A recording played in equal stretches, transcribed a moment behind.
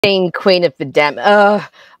Seen Queen of the Damned.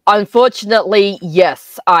 Unfortunately,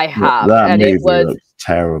 yes, I have. That and movie it was looks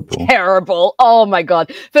terrible. Terrible. Oh my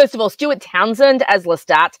god. First of all, Stuart Townsend as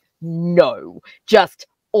Lestat, no. Just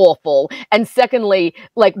awful. And secondly,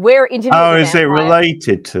 like we're interviewing Oh, the is it vampire.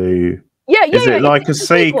 related to? Yeah, Is it like a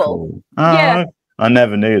sequel? Oh, yeah. I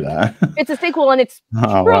never knew that. It's a sequel and it's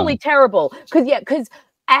truly terrible. Because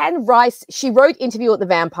Anne Rice, she wrote Interview with the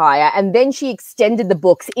Vampire and then she extended the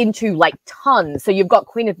books into like tons. So you've got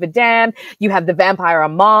Queen of the Damned, you have the Vampire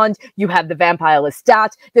Armand, you have the Vampire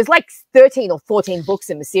Lestat. There's like 13 or 14 books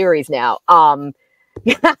in the series now. I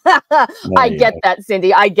get that,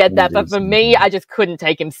 Cindy. I get that. But for me, I just couldn't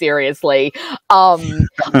take him seriously.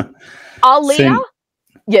 Aaliyah?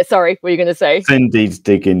 Yeah, sorry, what were you going to say? Cindy's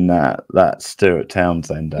digging that Stuart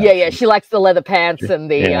Townsend. Yeah, she likes the leather pants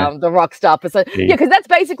and the rock star persona. Yeah, because that's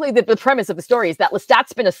basically the premise of the story is that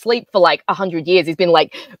Lestat's been asleep for like 100 years. He's been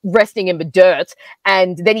like resting in the dirt,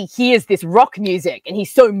 and then he hears this rock music, and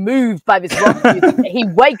he's so moved by this rock music that he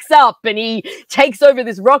wakes up and he takes over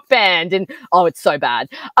this rock band, and oh, it's so bad.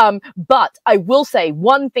 But I will say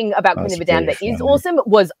one thing about Queen of the Damned that is awesome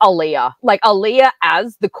was Aaliyah. Like Aaliyah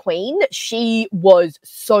as the Queen, she was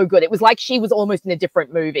so good. It was like she was almost in a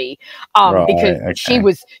different movie because she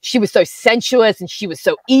was so sensuous and she was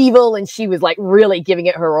so evil and she was like really giving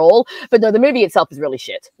it her all. But no, the movie itself is really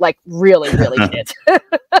shit. Like really shit.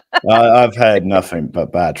 I've heard nothing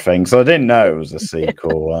but bad things. I didn't know it was a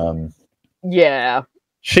sequel. Yeah,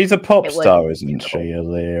 she's a pop star, isn't she,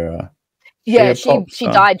 Aaliyah? Yeah, she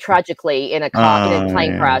died tragically in a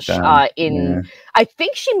plane crash. I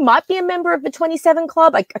think she might be a member of the 27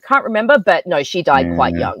 Club. I can't remember, but no, she died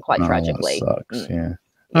quite young, quite tragically. That sucks. Yeah.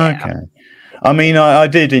 Okay. I mean, I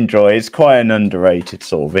did enjoy. It's quite an underrated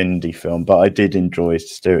sort of indie film, but I did enjoy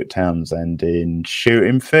Stuart Townsend in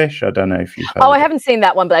Shooting Fish. I don't know if you've heard. I haven't seen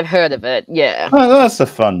that one, but I've heard of it. Yeah. Oh, that's a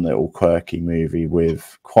fun little quirky movie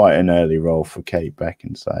with quite an early role for Kate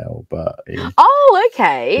Beckinsale. But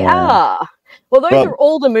okay. Well, those are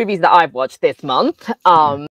all the movies that I've watched this month.